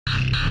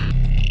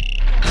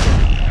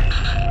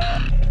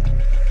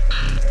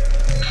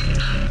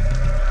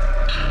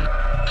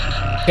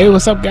Hey,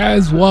 what's up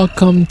guys?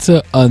 Welcome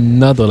to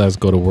another Let's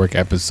Go to Work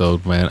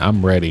episode, man.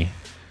 I'm ready.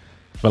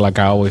 Feel like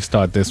I always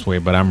start this way,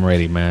 but I'm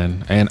ready,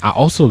 man. And I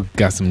also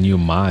got some new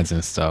mods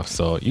and stuff,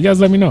 so you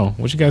guys let me know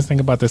what you guys think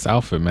about this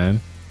outfit,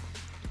 man.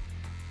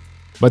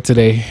 But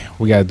today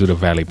we gotta do the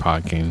valley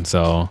parking,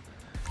 so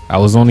I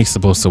was only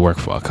supposed to work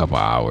for a couple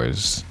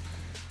hours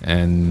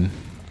and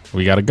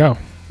we gotta go.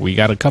 We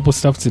got a couple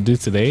stuff to do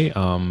today.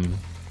 I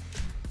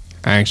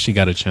actually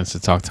got a chance to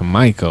talk to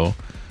Michael.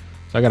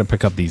 So I got to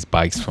pick up these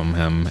bikes from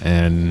him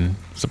and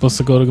supposed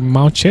to go to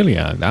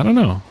Murcielago. I don't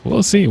know.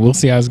 We'll see. We'll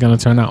see how it's going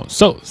to turn out.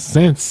 So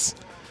since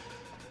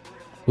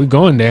we're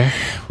going there,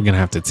 we're going to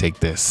have to take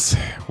this.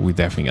 We're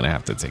definitely going to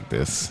have to take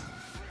this.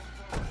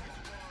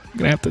 We're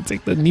going to have to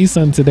take the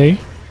Nissan today.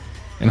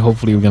 And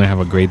hopefully we're going to have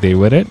a great day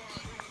with it.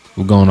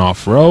 We're going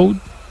off-road.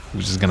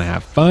 We're just going to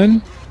have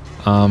fun.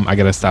 I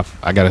got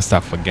to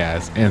stop for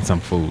gas and some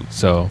food.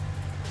 So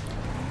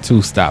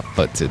 2 stops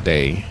for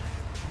today.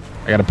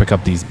 I gotta pick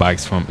up these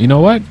bikes from, you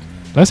know what,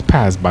 let's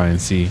pass by and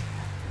see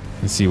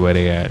where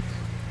they at,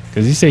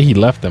 because he said he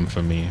left them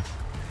for me.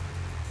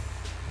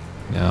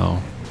 No,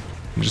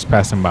 I'm just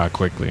passing by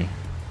quickly.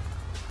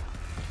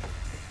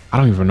 I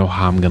don't even know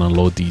how I'm gonna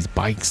load these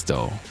bikes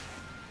though.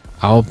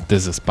 I hope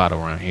there's a spot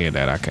around here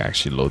that I can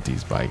actually load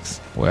these bikes.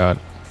 Well,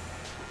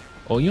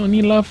 oh, you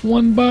only left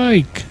 1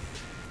 bike.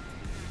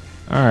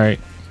 All right,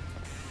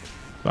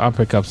 so I'll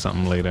pick up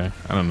something later.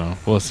 I don't know,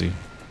 we'll see.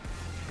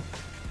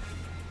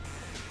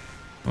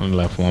 Only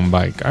left 1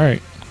 bike. All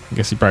right, I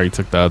guess he probably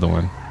took the other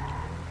one.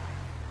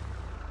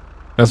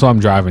 That's why I'm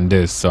driving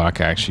this, so I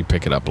can actually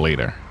pick it up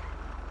later.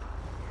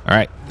 All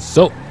right,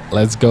 so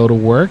let's go to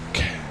work.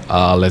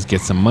 Let's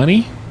get some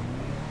money.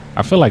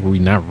 I feel like we're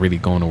not really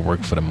going to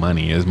work for the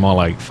money. It's more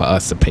like for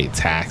us to pay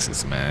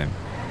taxes, man.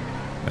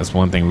 That's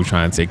one thing we're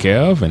trying to take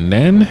care of. And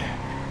then,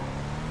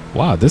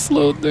 wow, this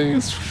little thing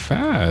is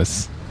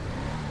fast.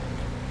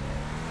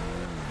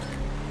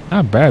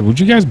 Not bad. Would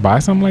you guys buy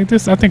something like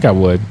this? I think I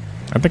would.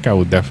 I think I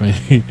would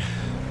definitely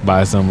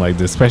buy something like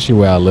this, especially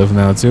where I live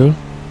now too.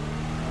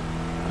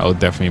 I would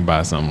definitely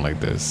buy something like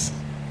this.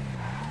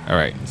 All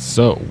right,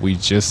 so we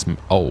just,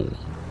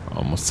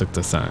 almost took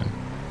the sign.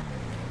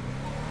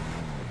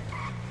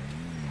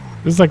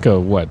 This is like a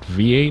what,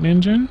 V8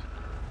 engine?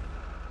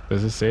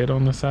 Does it say it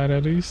on the side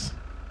of these?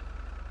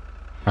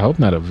 I hope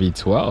not a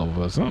V12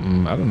 or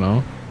something. I don't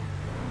know.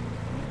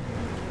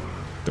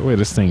 The way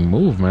this thing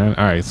moves, man.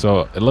 All right,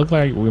 so it looked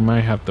like we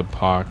might have to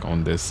park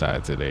on this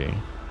side today.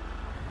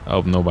 I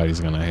hope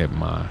nobody's gonna hit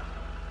my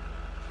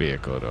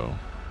vehicle though.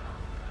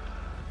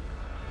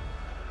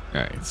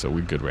 Alright, so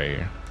we good right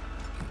here.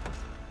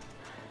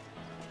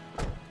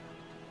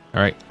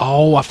 Alright.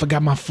 Oh, I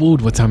forgot my food.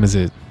 What time is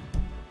it?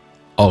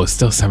 Oh, it's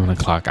still 7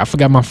 o'clock. I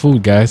forgot my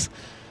food, guys.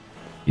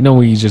 You know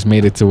when you just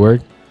made it to work?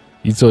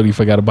 You totally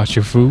forgot about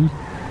your food?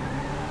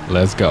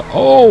 Let's go.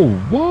 Oh,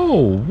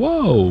 whoa,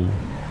 whoa.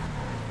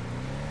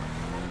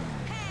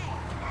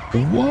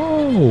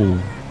 Whoa.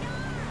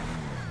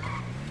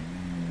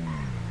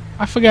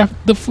 I forgot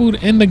the food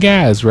and the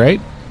gas,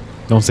 right?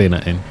 Don't say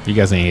nothing. You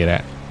guys ain't hear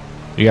that.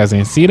 You guys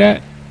ain't see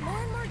that?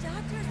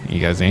 You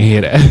guys ain't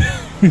hear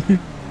that.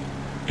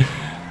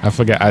 I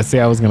forgot. I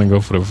said I was going to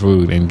go for the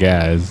food and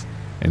gas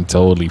and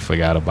totally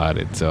forgot about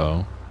it.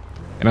 So,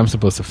 and I'm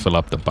supposed to fill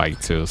up the bike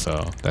too.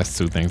 So that's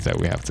 2 things that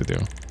we have to do.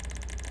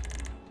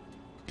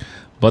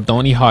 But the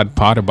only hard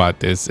part about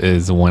this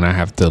is when I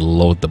have to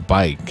load the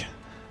bike.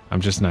 I'm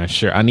just not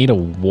sure. I need a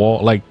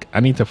wall, like I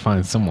need to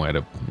find somewhere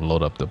to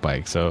load up the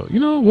bike. So, you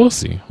know, we'll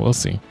see. We'll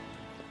see.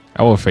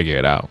 I will figure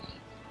it out.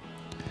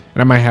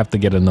 And I might have to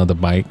get another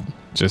bike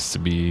just to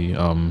be,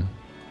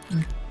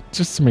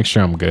 just to make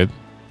sure I'm good.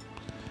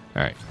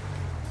 All right.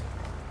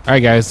 All right,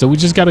 guys. So we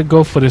just got to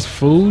go for this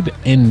food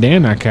and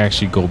then I can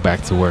actually go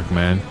back to work,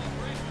 man.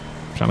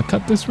 I'm trying to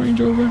cut this Range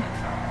Rover.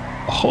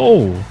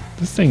 Oh,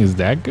 this thing is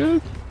that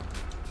good.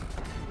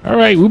 All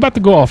right. We're about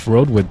to go off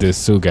road with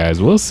this too, guys.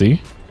 We'll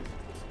see.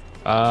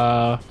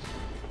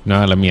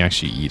 No, let me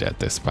actually eat at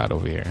this spot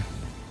over here.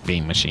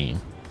 Bean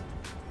machine.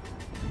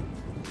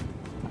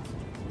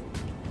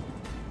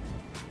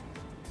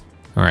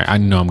 All right, I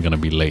know I'm gonna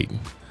be late.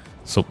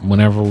 So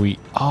whenever we,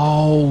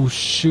 oh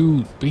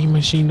shoot, Bean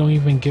machine don't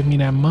even give me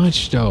that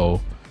much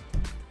though.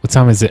 What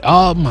time is it?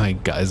 Oh my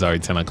God, it's already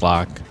 10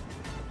 o'clock.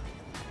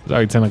 It's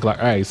already 10 o'clock.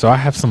 All right, so I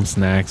have some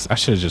snacks. I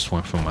should have just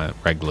went for my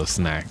regular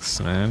snacks,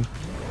 man.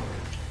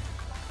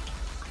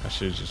 I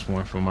should have just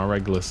went for my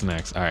regular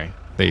snacks. All right.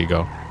 There you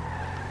go.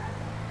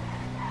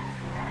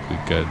 We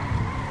good.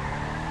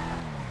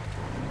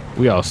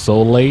 We are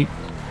so late.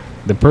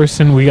 The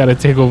person we gotta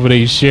take over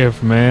their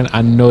shift, man.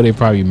 I know they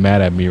probably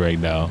mad at me right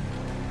now.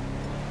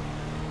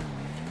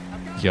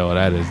 Yo,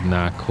 that is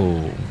not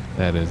cool.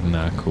 That is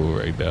not cool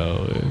right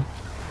now.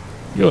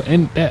 Yo,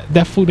 and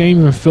that food ain't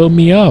even fill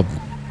me up.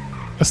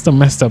 That's the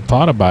messed up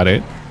part about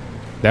it.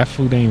 That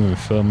food ain't even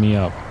fill me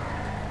up.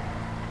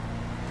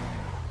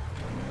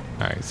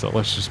 All right, so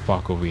let's just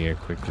park over here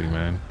quickly,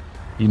 man.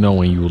 You know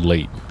when you're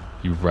late,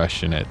 You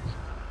rushing it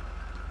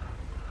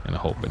and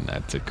hoping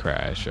not to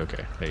crash.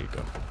 Okay, there you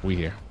go. We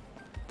here.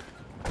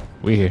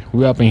 We here.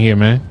 We up in here,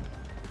 man.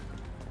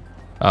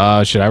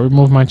 Should I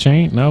remove my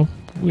chain? No.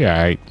 We all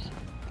right.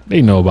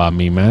 They know about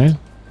me, man.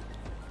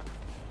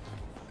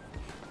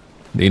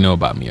 They know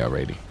about me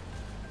already.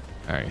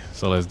 All right,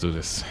 so let's do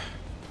this.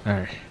 All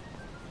right.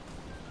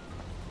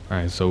 All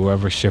right, so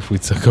whoever shift we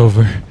took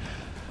over,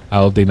 I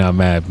hope they're not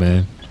mad,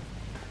 man.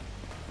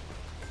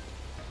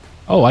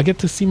 Oh, I get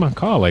to see my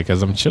car, like,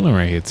 as I'm chilling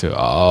right here, too.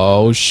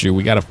 Oh, shoot.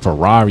 We got a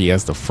Ferrari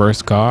as the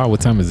first car.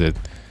 What time is it?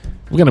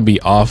 We're going to be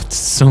off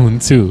soon,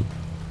 too.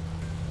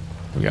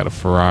 We got a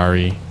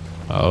Ferrari.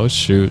 Oh,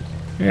 shoot.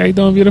 Hey, how you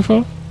doing, beautiful?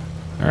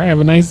 All right,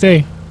 have a nice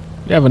day.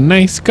 You have a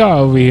nice car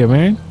over here,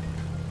 man.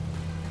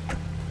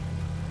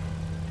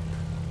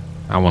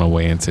 I want to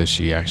wait until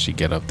she actually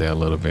get up there a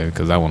little bit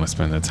because I want to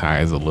spin the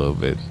tires a little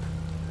bit.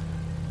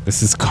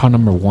 This is car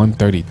number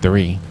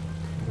 133.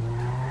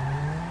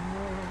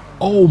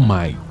 Oh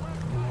my.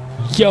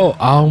 Yo,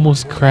 I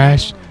almost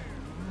crashed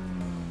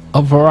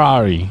a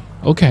Ferrari.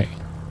 Okay.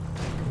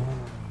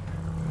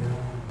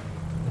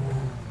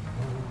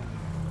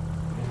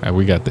 All right,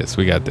 we got this.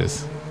 We got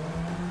this.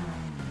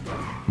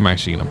 I'm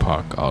actually going to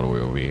park all the way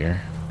over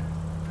here.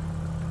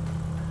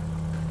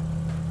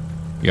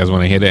 You guys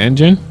want to hear the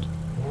engine?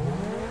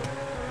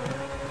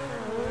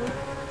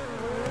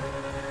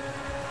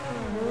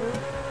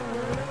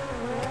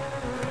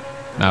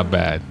 Not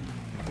bad.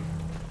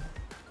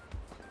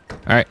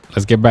 All right,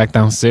 let's get back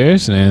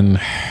downstairs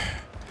and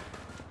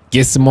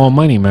get some more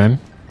money, man.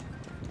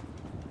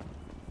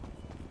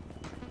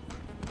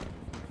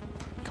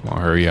 Come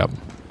on, hurry up.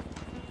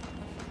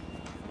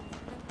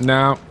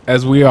 Now,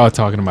 as we are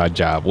talking about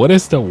job, what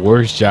is the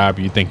worst job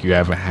you think you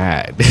ever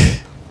had?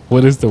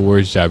 What is the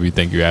worst job you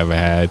think you ever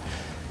had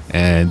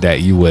and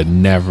that you would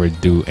never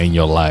do in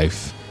your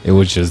life? It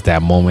was just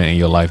that moment in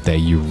your life that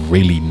you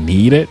really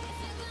need it.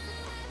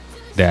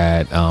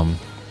 That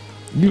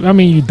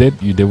you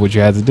did what you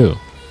had to do.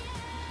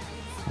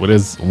 What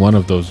is one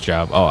of those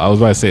jobs? Oh, I was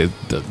about to say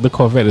the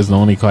Corvette is the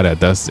only car that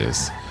does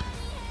this.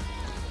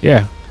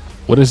 Yeah.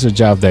 What is a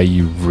job that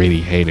you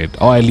really hated,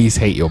 or at least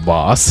hate your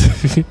boss?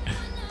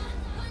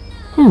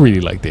 Who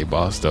really like their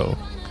boss though?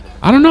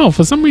 I don't know.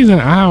 For some reason,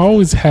 I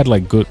always had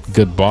like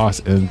good boss,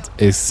 and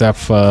except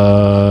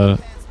for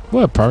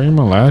probably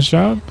my last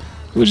job,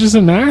 it was just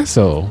an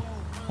asshole,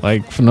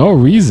 like for no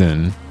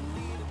reason.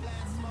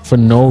 For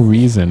no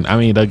reason. I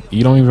mean, like,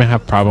 you don't even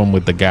have problem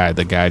with the guy.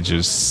 The guy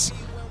just,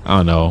 I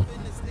don't know.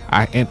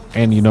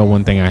 And you know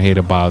one thing I hate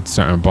about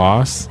certain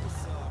boss?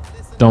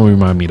 Don't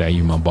remind me that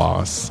you my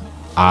boss.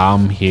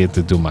 I'm here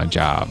to do my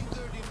job.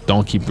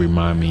 Don't keep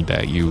reminding me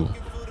that you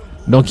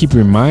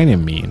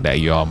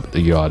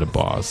are the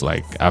boss.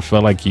 Like, I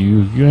feel like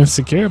you're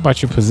insecure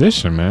about your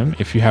position, man.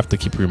 If you have to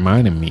keep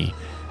reminding me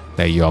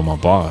that you are my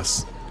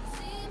boss.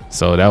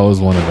 So that was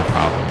one of the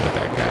problems with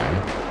that guy.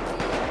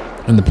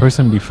 And the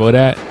person before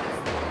that,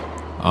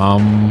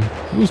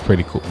 it was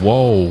pretty cool.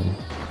 Whoa,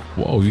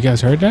 you guys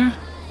heard that?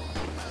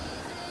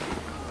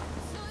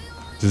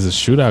 There's a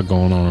shootout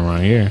going on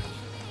around here.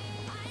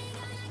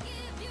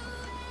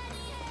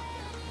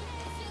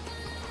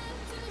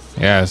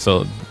 Yeah,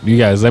 so you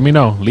guys let me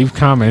know. Leave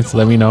comments,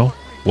 let me know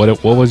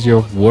what was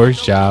your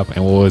worst job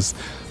and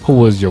who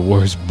was your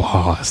worst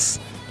boss?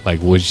 Like,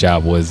 which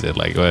job was it?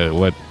 Like,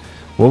 what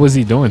was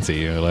he doing to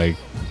you? Like,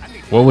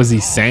 what was he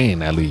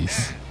saying at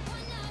least?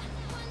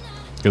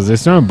 Because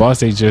there's certain boss,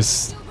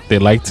 they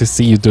like to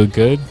see you do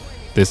good.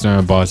 There's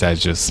certain boss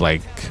that's just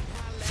like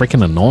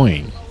freaking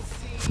annoying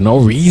for no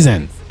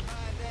reason.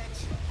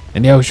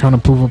 And they're always trying to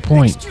prove a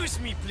point. Excuse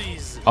me,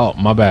 please. Oh,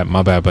 my bad,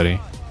 buddy.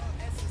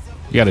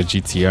 You got a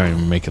GTR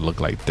and make it look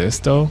like this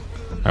though. All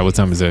right, what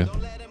time is it?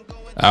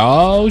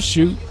 Oh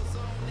shoot.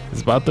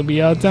 It's about to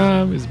be our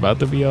time. It's about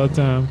to be our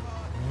time.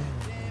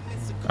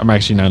 I'm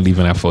actually not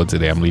leaving at 4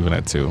 today. I'm leaving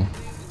at 2.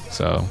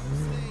 So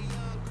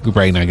we're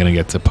probably not gonna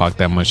get to park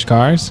that much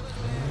cars.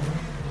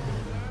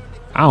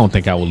 I don't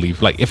think I will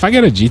leave. Like, if I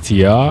get a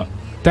GTR,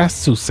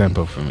 that's too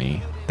simple for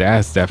me.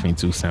 That's definitely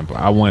too simple.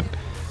 I want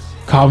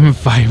carbon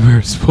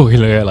fiber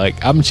spoiler.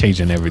 Like, I'm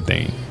changing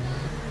everything.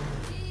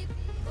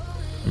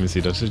 Let me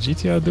see. Does the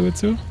GTR do it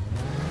too?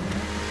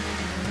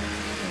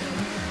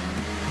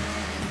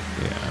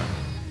 Yeah.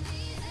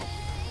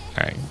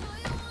 All right.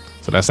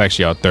 So that's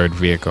actually our third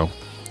vehicle.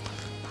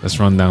 Let's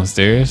run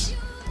downstairs.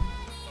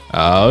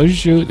 Oh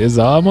shoot! It's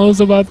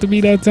almost about to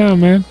be that time,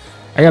 man.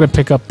 I gotta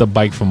pick up the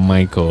bike from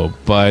Michael,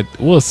 but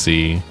we'll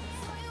see.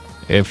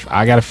 If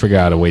I gotta figure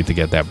out a way to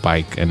get that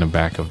bike in the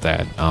back of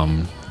that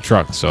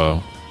truck,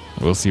 so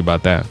we'll see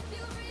about that.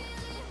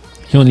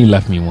 He only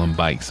left me one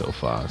bike so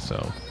far,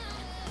 so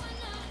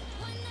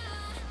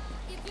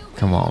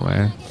come on,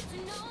 man.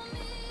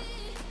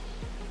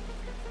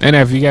 And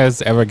if you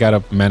guys ever got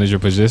a manager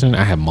position,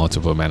 I had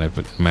multiple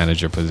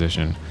manager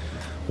position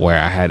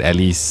where I had at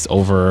least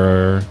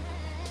over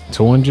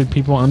 200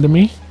 people under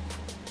me.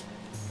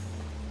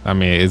 I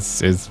mean,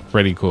 it's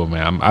pretty cool,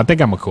 man. I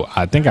think I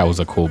was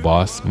a cool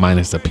boss,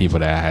 minus the people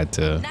that I had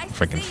to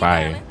freaking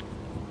fire.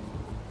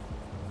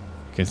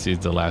 You can see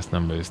the last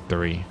number is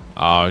 3.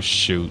 Oh,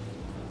 shoot.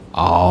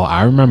 Oh,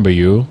 I remember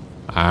you.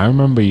 I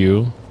remember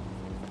you.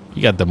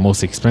 You got the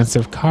most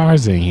expensive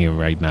cars in here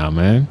right now,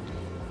 man.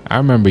 I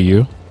remember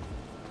you.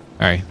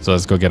 All right, so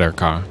let's go get our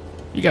car.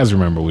 You guys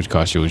remember which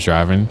car she was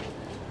driving?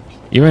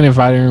 Even if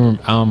I didn't,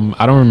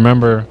 I don't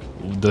remember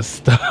the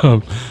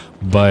stuff,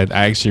 but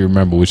I actually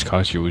remember which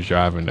car she was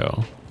driving,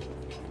 though.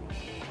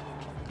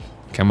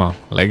 Come on,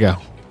 let go.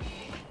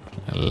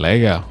 Let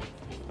go.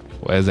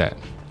 Where's that?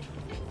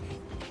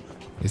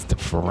 It's the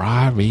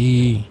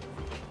Ferrari.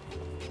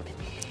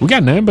 We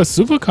got nothing but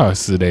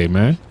supercars today,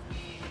 man.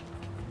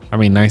 I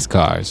mean, nice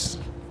cars.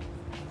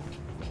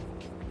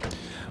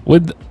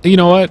 Would you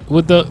know what?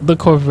 Would the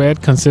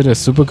Corvette consider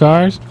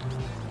supercars?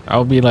 I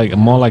would be like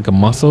more like a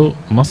muscle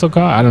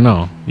car. I don't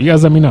know. You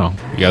guys let me know.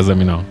 You guys let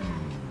me know.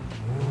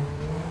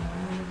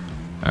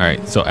 All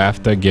right. So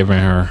after giving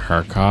her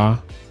her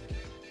car,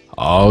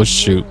 oh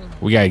shoot,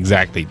 we got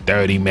exactly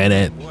 30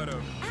 minutes.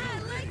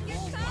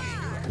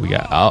 We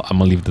got. Oh, I'm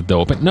gonna leave the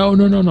door open. No.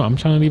 I'm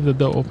trying to leave the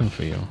door open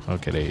for you.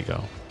 Okay, there you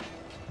go.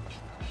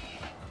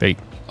 Hey,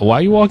 why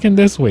are you walking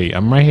this way?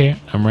 I'm right here.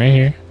 I'm right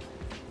here.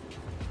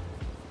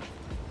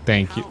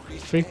 Thank you.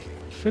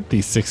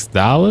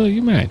 $56?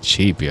 You mad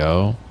cheap,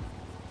 yo.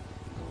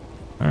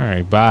 All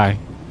right, bye.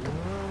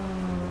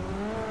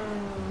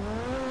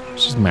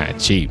 She's mad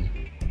cheap.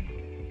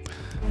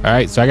 All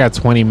right, so I got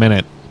 20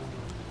 minutes.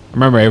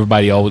 Remember,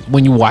 everybody always,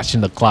 when you're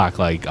watching the clock,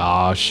 like,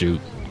 oh, shoot.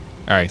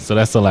 All right, so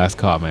that's the last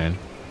car, man.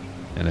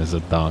 And it's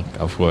a thunk,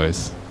 of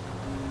course.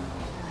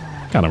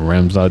 What kind of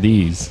rims are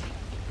these?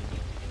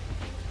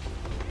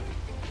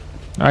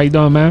 How you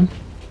doing, man?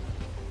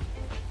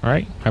 All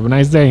right, have a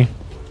nice day.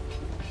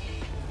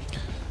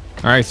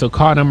 All right, so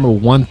car number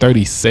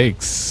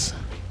 136.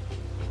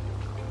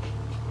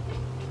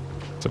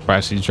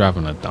 Surprised she's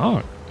driving a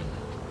dog.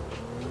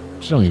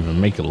 She don't even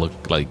make it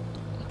look like,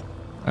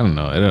 I don't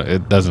know.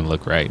 It doesn't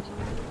look right.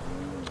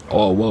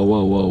 Oh, whoa.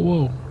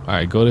 All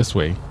right, go this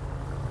way.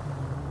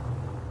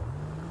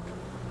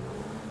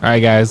 All right,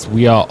 guys,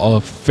 we are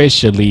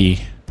officially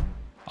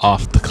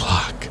off the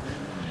clock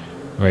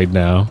right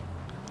now.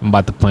 I'm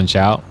about to punch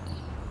out.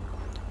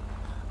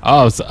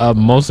 Oh, so,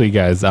 mostly,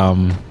 guys, I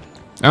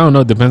don't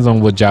know. Depends on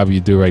what job you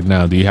do right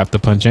now. Do you have to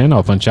punch in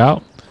or punch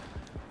out?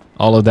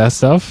 All of that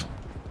stuff.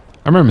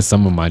 I remember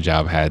some of my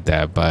job had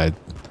that, but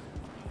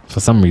for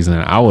some reason,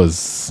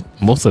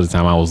 most of the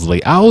time I was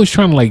late. I was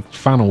trying to like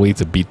find a way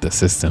to beat the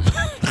system.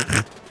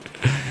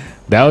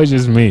 That was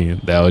just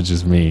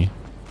me.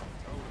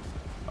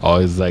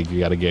 Always like you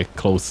got to get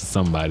close to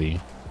somebody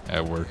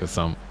at work or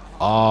something.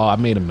 Oh, I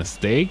made a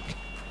mistake.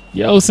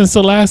 Yo, since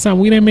the last time,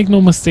 we didn't make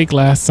no mistake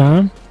last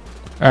time.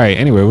 All right,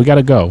 anyway, we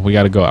gotta go. I'm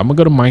gonna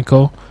go to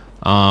Michael,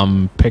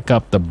 pick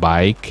up the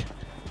bike,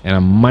 and I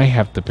might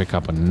have to pick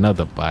up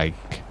another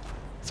bike.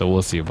 So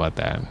we'll see about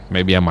that.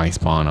 Maybe I might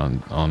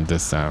spawn on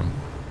this time.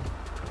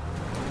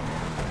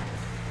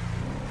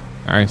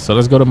 All right, so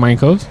let's go to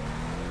Michael's.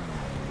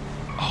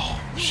 Oh,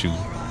 shoot.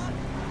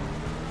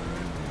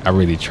 I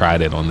really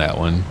tried it on that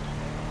one.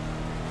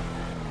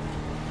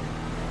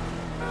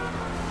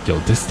 Yo,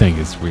 this thing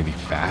is really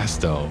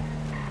fast, though.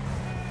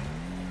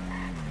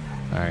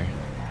 All right.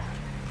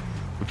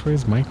 Which way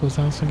is Michael's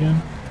house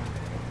again?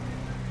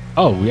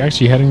 Oh, we're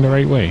actually heading the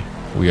right way.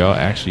 We are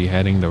actually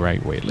heading the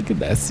right way. Look at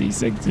that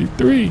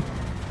C63.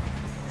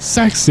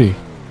 Sexy.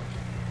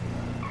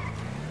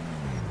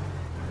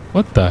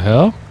 What the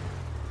hell?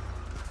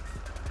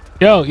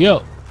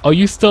 Yo. Oh,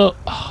 you still...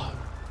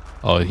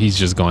 Oh, he's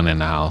just going in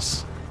the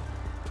house.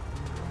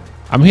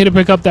 I'm here to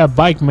pick up that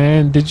bike,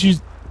 man. Did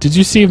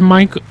you see if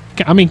Michael...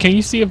 I mean, can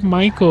you see if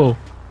Michael...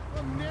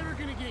 I'm never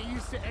gonna get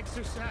used to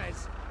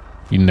exercise.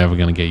 You're never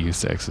gonna get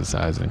used to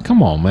exercising.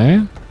 Come on,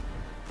 man.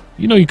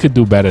 You know you could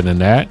do better than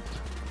that.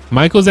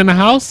 Michael's in the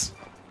house?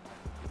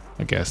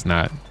 I guess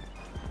not.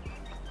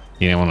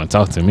 He didn't want to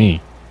talk to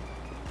me.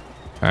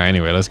 All right,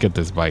 anyway, let's get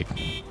this bike.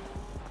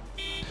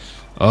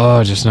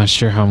 Oh, just not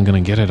sure how I'm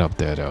gonna get it up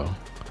there, though. All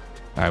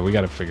right, we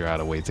got to figure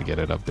out a way to get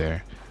it up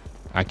there.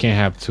 I can't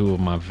have two of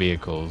my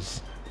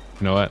vehicles.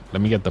 You know what?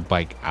 Let me get the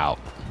bike out.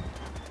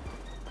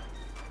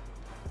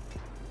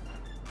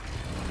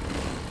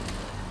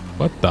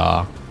 What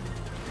the?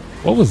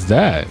 What was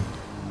that?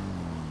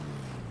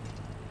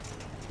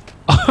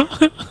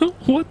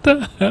 What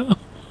the hell?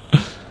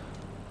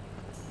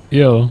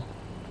 Yo.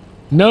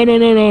 No.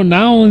 Not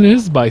on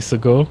his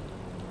bicycle.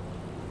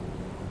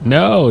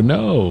 No.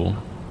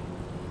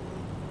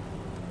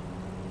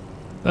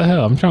 The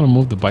hell? I'm trying to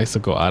move the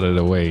bicycle out of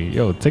the way.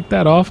 Yo, take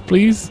that off,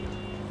 please.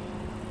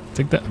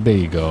 Take that. There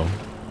you go.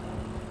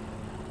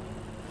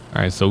 All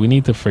right, so we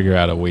need to figure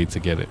out a way to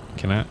get it.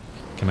 Can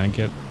I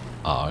get...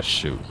 Oh,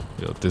 shoot.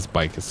 Yo, this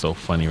bike is so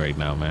funny right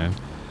now, man.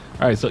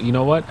 All right, so you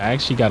know what? I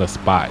actually got a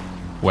spot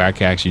where I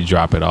can actually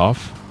drop it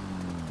off.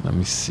 Let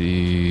me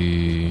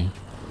see.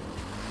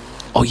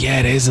 Oh,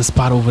 yeah, there is a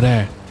spot over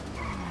there.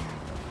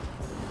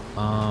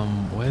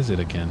 Where is it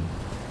again?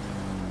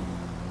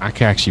 I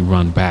can actually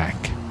run back.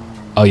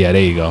 Oh, yeah,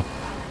 there you go.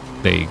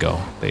 There you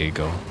go.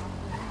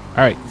 All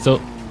right,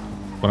 so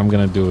what I'm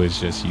gonna do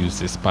is just use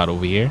this spot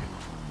over here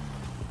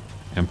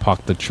and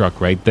park the truck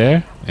right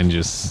there and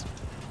just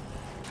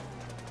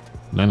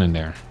none in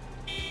there.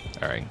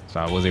 All right, so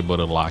I was able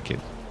to lock it.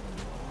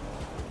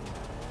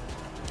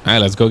 All right,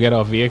 let's go get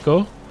our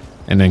vehicle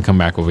and then come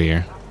back over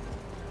here.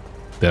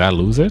 Did I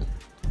lose it?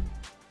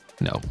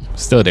 No,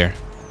 still there.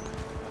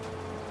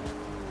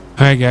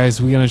 All right,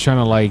 guys, we're gonna try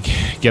to like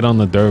get on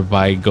the dirt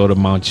bike, go to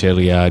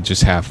Murcielago,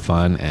 just have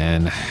fun,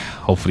 and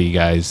hopefully you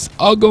guys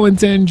are going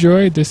to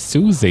enjoy this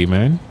Tuesday,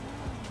 man.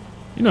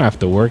 You know,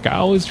 after work, I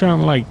always try to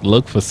like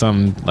look for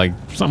something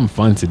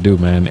fun to do,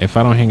 man. If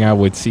I don't hang out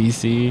with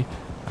CC,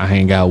 I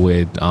hang out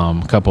with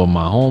a couple of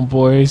my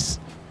homeboys.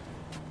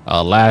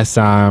 Last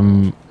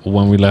time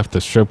when we left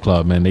the strip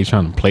club, man, they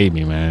trying to play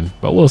me, man.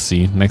 But we'll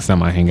see next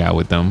time I hang out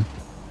with them.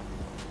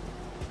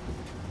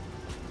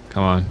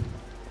 Come on.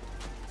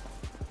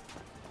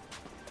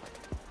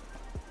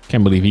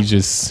 Can't believe he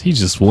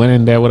just went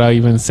in there without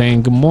even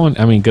saying good morning.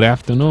 I mean, good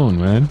afternoon,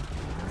 man.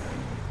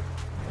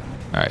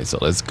 All right, so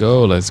let's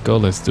go. Let's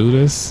do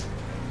this.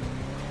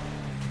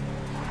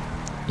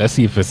 Let's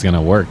see if it's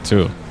gonna work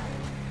too.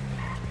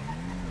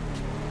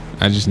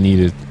 I just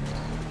needed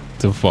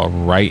to fall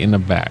right in the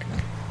back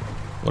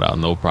without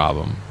no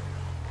problem.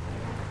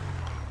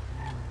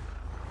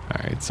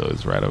 All right, so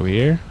it's right over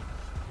here.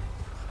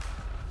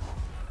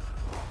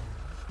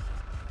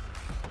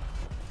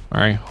 All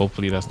right,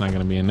 hopefully that's not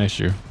gonna be an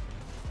issue.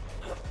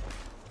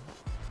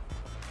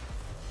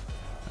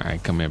 All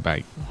right, come here,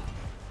 bike.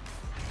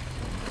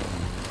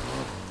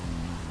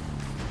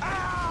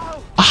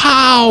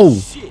 Ow!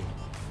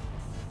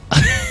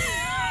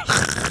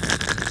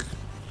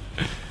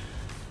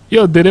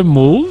 Yo, did it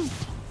move?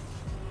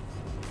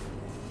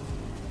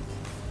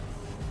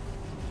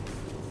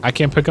 I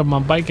can't pick up my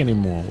bike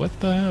anymore. What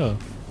the hell?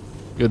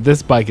 Yo,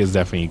 this bike is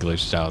definitely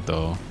glitched out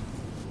though.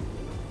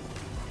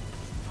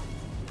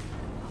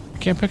 I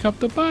can't pick up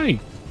the bike.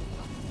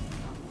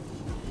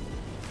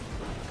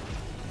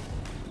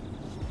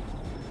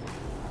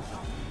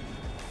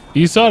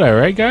 You saw that,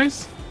 right,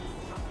 guys?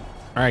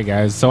 All right,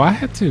 guys. So I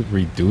had to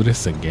redo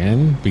this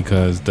again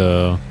because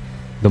the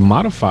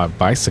modified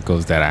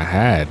bicycles that I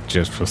had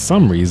just for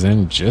some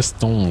reason just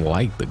don't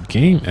like the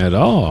game at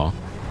all.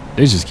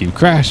 They just keep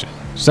crashing.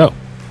 So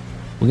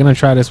we're gonna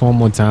try this one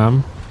more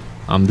time.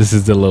 This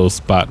is the little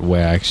spot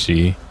where I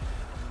can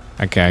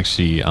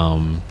actually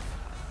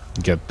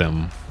get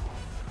them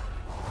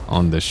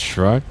on the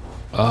truck.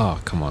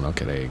 Oh, come on.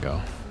 Okay, there you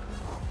go.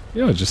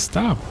 Yo, just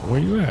stop. Where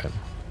you at?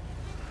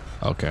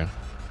 Okay,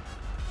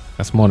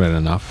 that's more than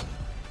enough.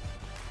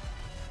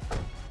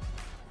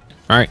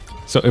 All right,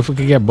 so if we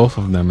could get both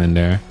of them in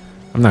there,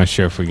 I'm not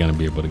sure if we're gonna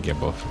be able to get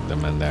both of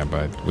them in there,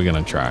 but we're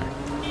gonna try.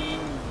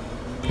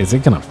 Is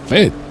it gonna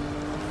fit?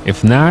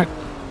 If not,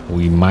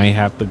 we might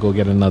have to go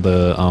get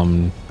another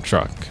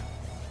truck,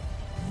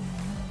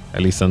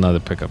 at least another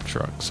pickup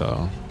truck.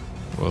 So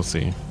we'll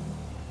see.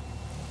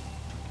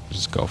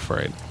 Just go for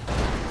it.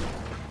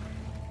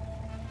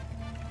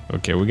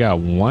 Okay, we got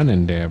one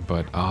in there,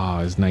 but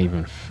it's not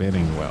even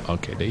fitting well.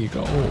 Okay, there you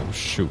go. Oh,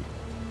 shoot.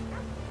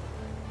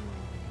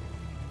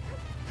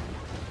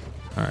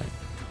 All right.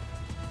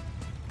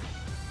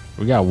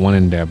 We got one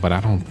in there, but I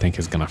don't think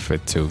it's gonna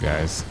fit too,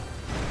 guys.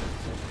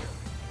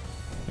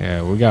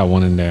 Yeah, we got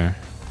one in there.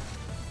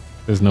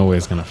 There's no way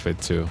it's gonna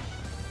fit too.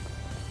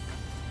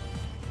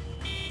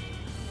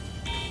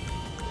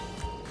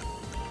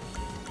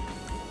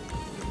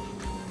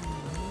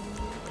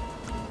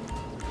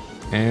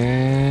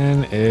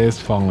 And it's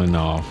falling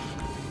off.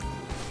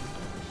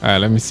 All right,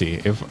 let me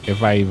see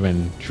if I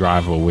even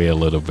drive away a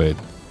little bit.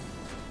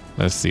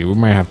 Let's see. We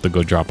might have to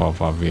go drop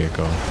off our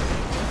vehicle.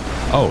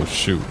 Oh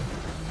shoot!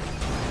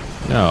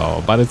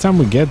 No, by the time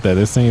we get there,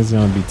 this thing is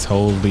gonna be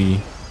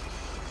totally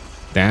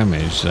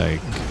damaged.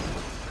 Like,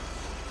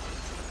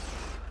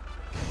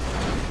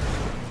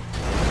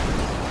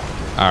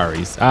 I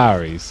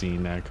already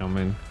seen that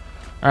coming.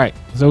 All right,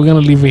 so we're gonna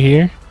leave it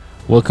here.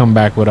 We'll come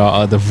back with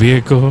our other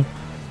vehicle.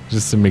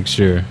 Just to make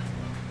sure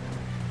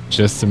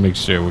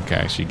we can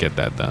actually get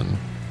that done.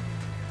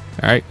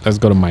 All right, let's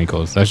go to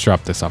Michael's. Let's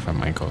drop this off at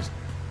Michael's.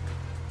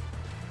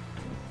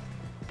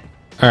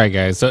 All right,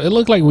 guys. So it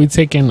looked like we're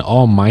taking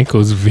all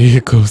Michael's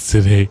vehicles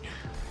today,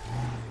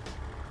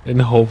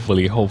 and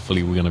hopefully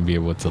we're gonna be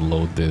able to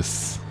load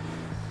this.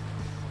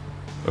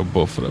 Or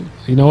both of them.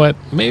 You know what?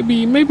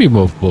 Maybe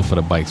both of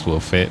the bikes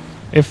will fit.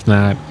 If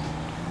not,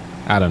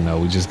 I don't know.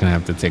 We're just gonna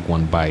have to take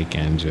one bike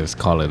and just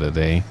call it a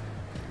day.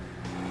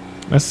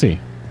 Let's see.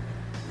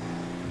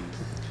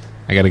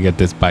 I gotta get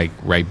this bike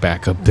right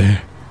back up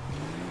there.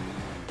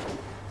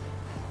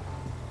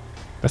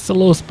 That's a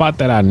little spot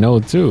that I know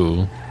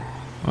too.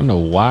 I don't know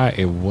why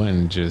it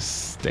wouldn't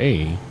just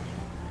stay.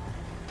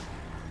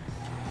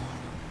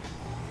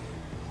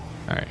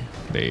 All right,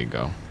 there you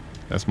go.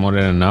 That's more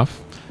than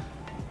enough.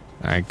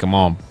 All right, come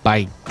on,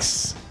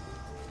 bikes.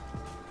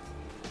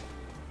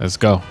 Let's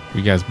go.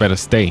 You guys better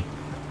stay.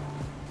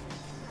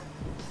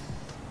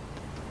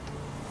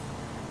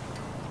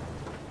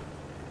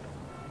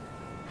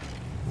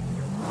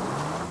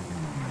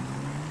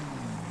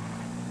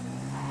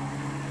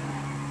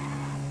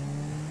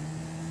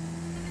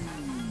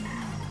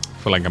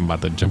 feel like I'm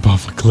about to jump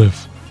off a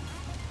cliff.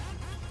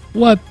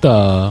 What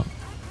the?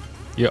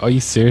 Yo, are you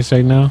serious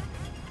right now?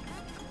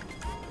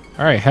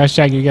 All right,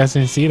 hashtag you guys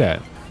didn't see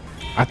that.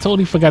 I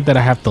totally forgot that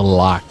I have to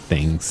lock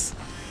things.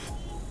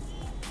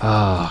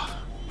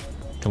 Ah,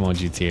 come on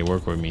GTA,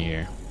 work with me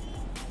here.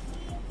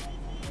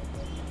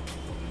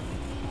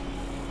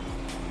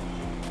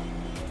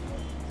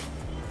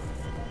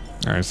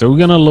 All right, so we're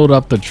gonna load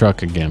up the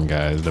truck again,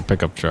 guys, the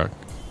pickup truck.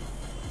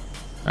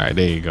 All right,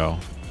 there you go.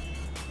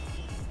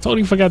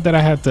 Totally forgot that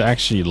I had to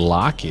actually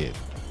lock it.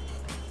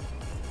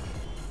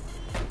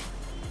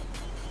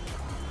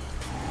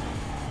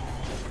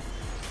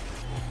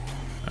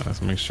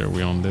 Let's make sure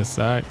we're on this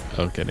side.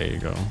 Okay, there you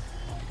go.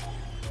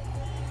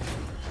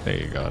 There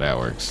you go, that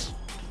works.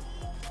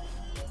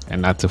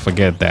 And not to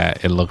forget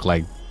that it looked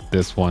like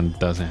this one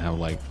doesn't have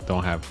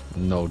don't have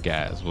no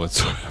gas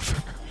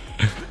whatsoever.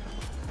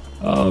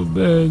 Oh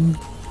man.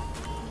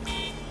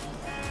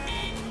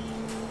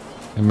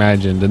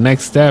 Imagine the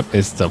next step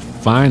is to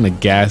find a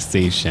gas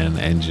station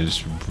and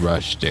just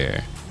rush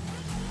there.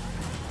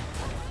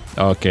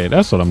 Okay,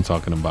 that's what I'm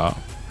talking about.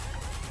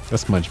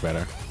 That's much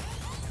better.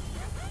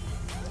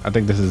 I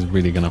think this is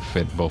really gonna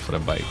fit both of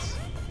the bikes.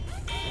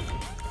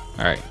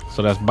 All right,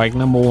 so that's bike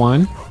number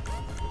 1.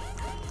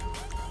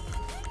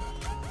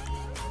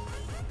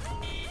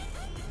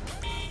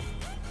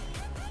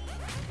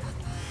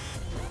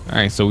 All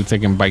right, so we're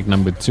taking bike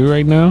number 2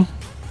 right now.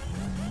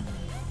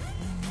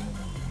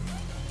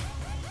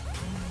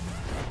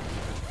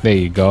 There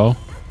you go.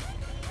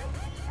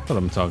 That's what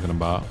I'm talking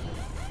about.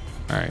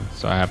 All right,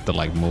 so I have to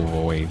move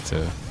away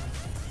to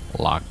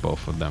lock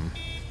both of them.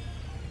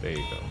 There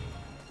you go.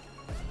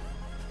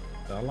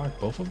 Did I lock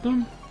both of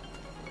them?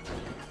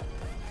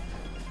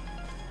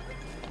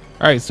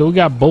 All right, so we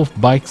got both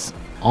bikes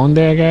on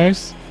there,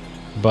 guys,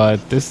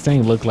 but this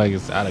thing looked like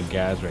it's out of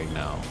gas right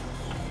now.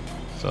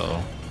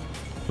 So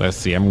let's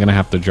see. I'm gonna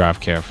have to drive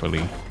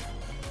carefully.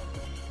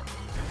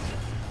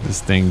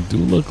 This thing do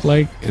look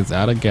like it's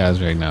out of gas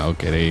right now.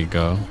 Okay, there you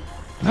go.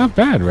 Not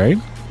bad, right?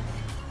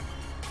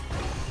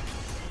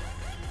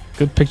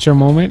 Good picture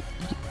moment.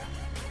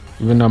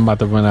 Even though I'm about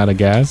to run out of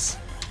gas.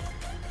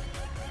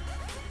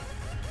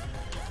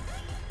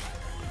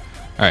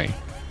 All right,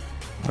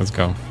 let's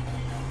go.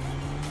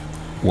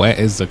 Where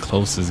is the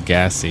closest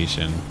gas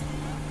station?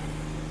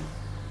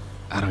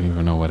 I don't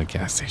even know where the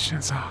gas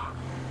stations are.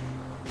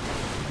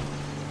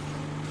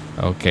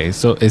 Okay,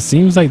 so it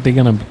seems like they're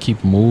gonna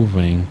keep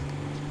moving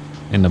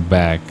in the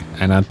back,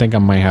 and I think I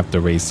might have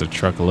to race the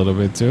truck a little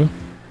bit too.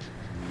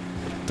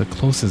 The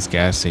closest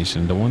gas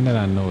station, the one that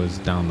I know is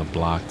down the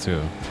block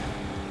too.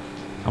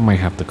 I might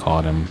have to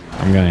call them.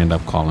 I'm gonna end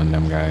up calling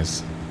them,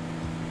 guys.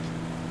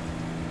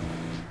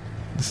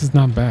 This is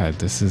not bad.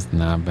 This is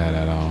not bad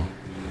at all.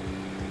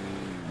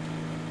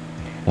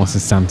 Once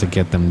it's time to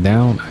get them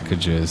down, I could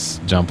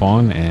just jump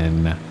on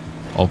and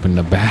open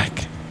the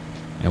back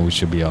and we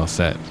should be all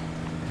set.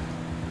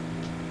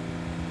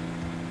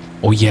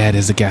 Oh yeah,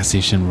 there's a gas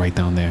station right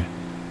down there.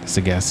 There's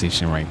a gas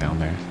station right down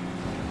there.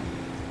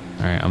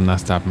 All right, I'm not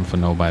stopping for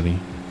nobody.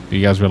 Do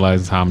you guys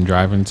realize how I'm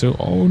driving to?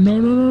 Oh, no,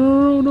 no,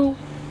 no, no, no.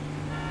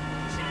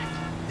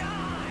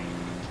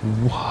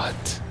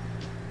 What?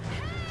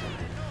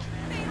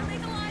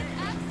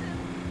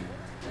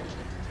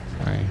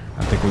 All right,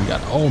 I think we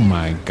got, oh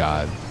my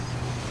God.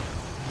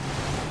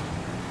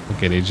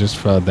 Okay, they just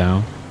fell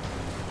down.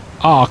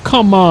 Oh,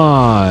 come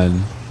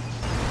on.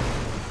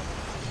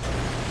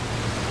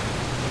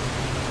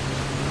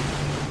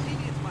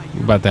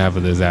 We're about to have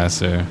a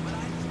disaster.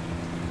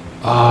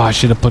 Oh, I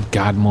should have put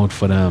God mode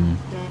for them,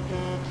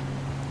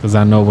 because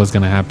I know what's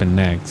gonna happen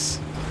next.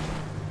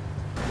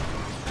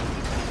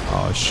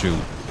 Oh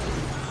shoot.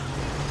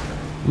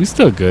 We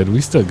still good. We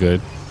still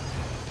good.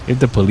 If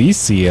the police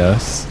see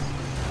us,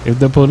 if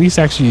the police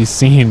actually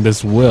seeing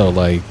this wheel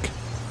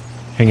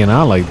hanging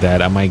out like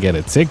that, I might get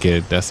a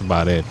ticket. That's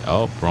about it.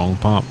 Oh, wrong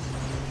pump.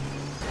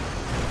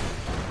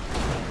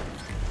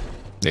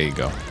 There you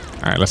go. All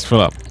right, let's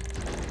fill up.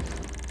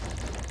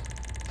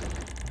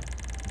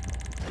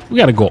 We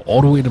gotta go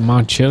all the way to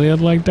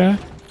Murcielago like that?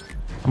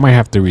 I might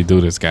have to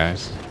redo this,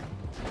 guys.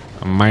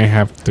 I might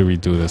have to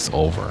redo this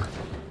over.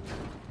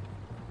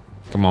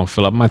 Come on,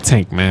 fill up my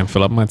tank, man.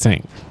 Fill up my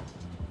tank.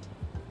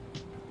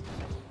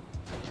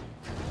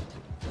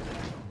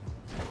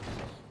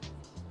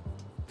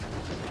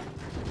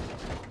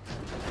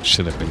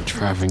 Should have been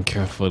driving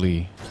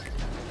carefully.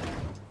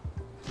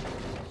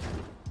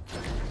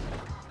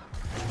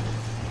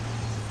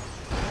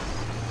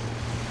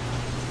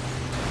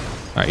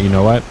 All right, you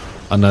know what?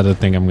 Another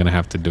thing I'm gonna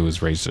have to do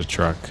is raise the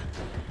truck.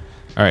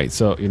 All right,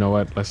 so you know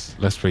what?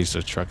 Let's raise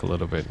the truck a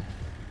little bit.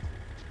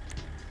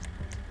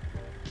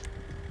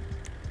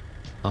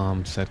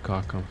 Set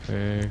car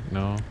config.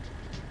 No.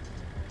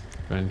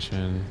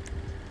 Suspension.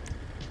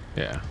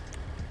 Yeah.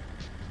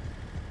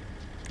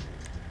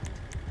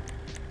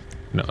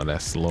 No,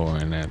 that's lower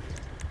than that.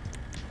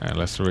 All right,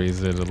 let's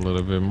raise it a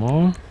little bit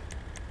more.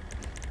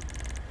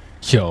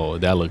 Yo,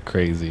 that looked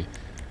crazy.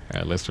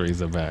 All right, let's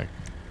raise it back.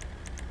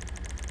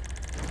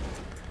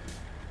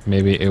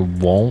 Maybe it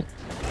won't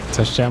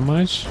touch that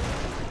much.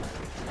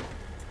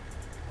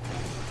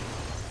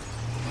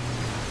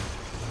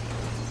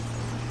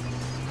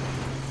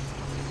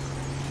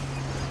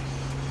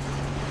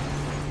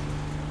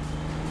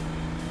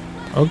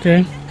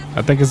 Okay,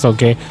 I think it's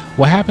okay.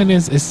 What happened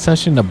is it's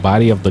touching the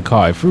body of the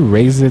car. If we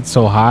raise it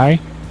so high,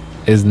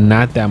 it's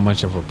not that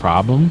much of a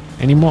problem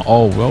anymore.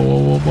 Oh,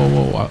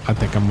 whoa. I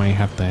think I might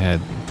have to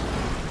head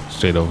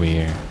straight over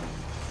here.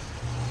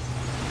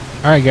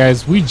 All right,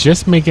 guys, we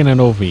just making it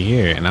over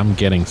here, and I'm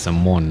getting some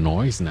more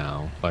noise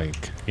now.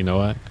 Like, you know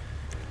what?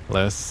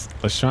 Let's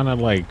try to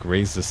like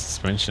raise the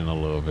suspension a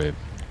little bit.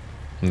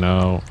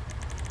 No,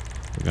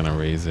 we're gonna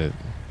raise it.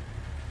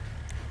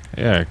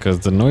 Yeah, because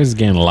the noise is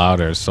getting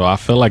louder, so I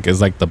feel like it's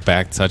like the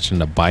back touching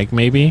the bike,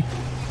 maybe.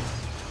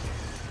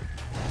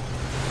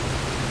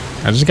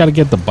 I just got to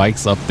get the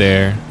bikes up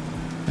there,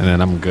 and then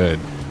I'm good.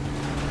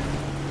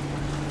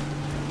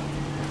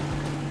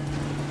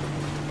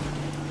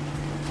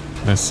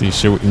 Let's see.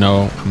 Should we?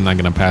 No, I'm not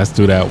going to pass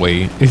through that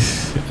way. I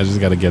just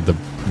got to get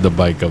the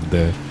bike up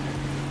there.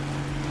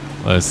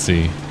 Let's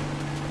see.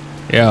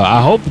 Yeah,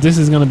 I hope this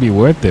is going to be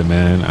worth it,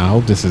 man. I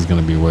hope this is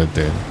going to be worth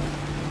it.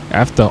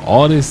 After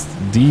all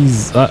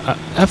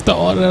after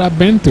all that I've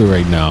been through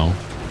right now,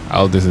 I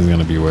hope this is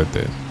gonna be worth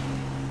it.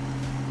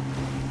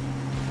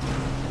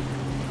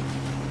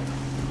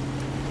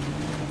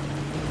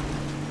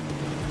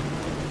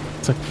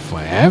 It took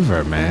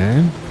forever,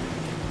 man.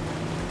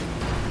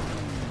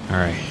 All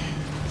right,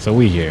 so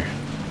we here.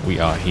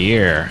 We are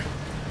here.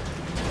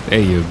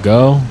 There you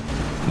go.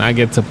 Now I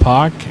get to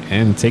park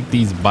and take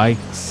these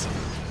bikes.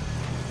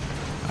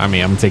 I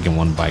mean, I'm taking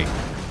one bike.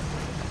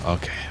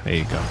 Okay, there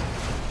you go.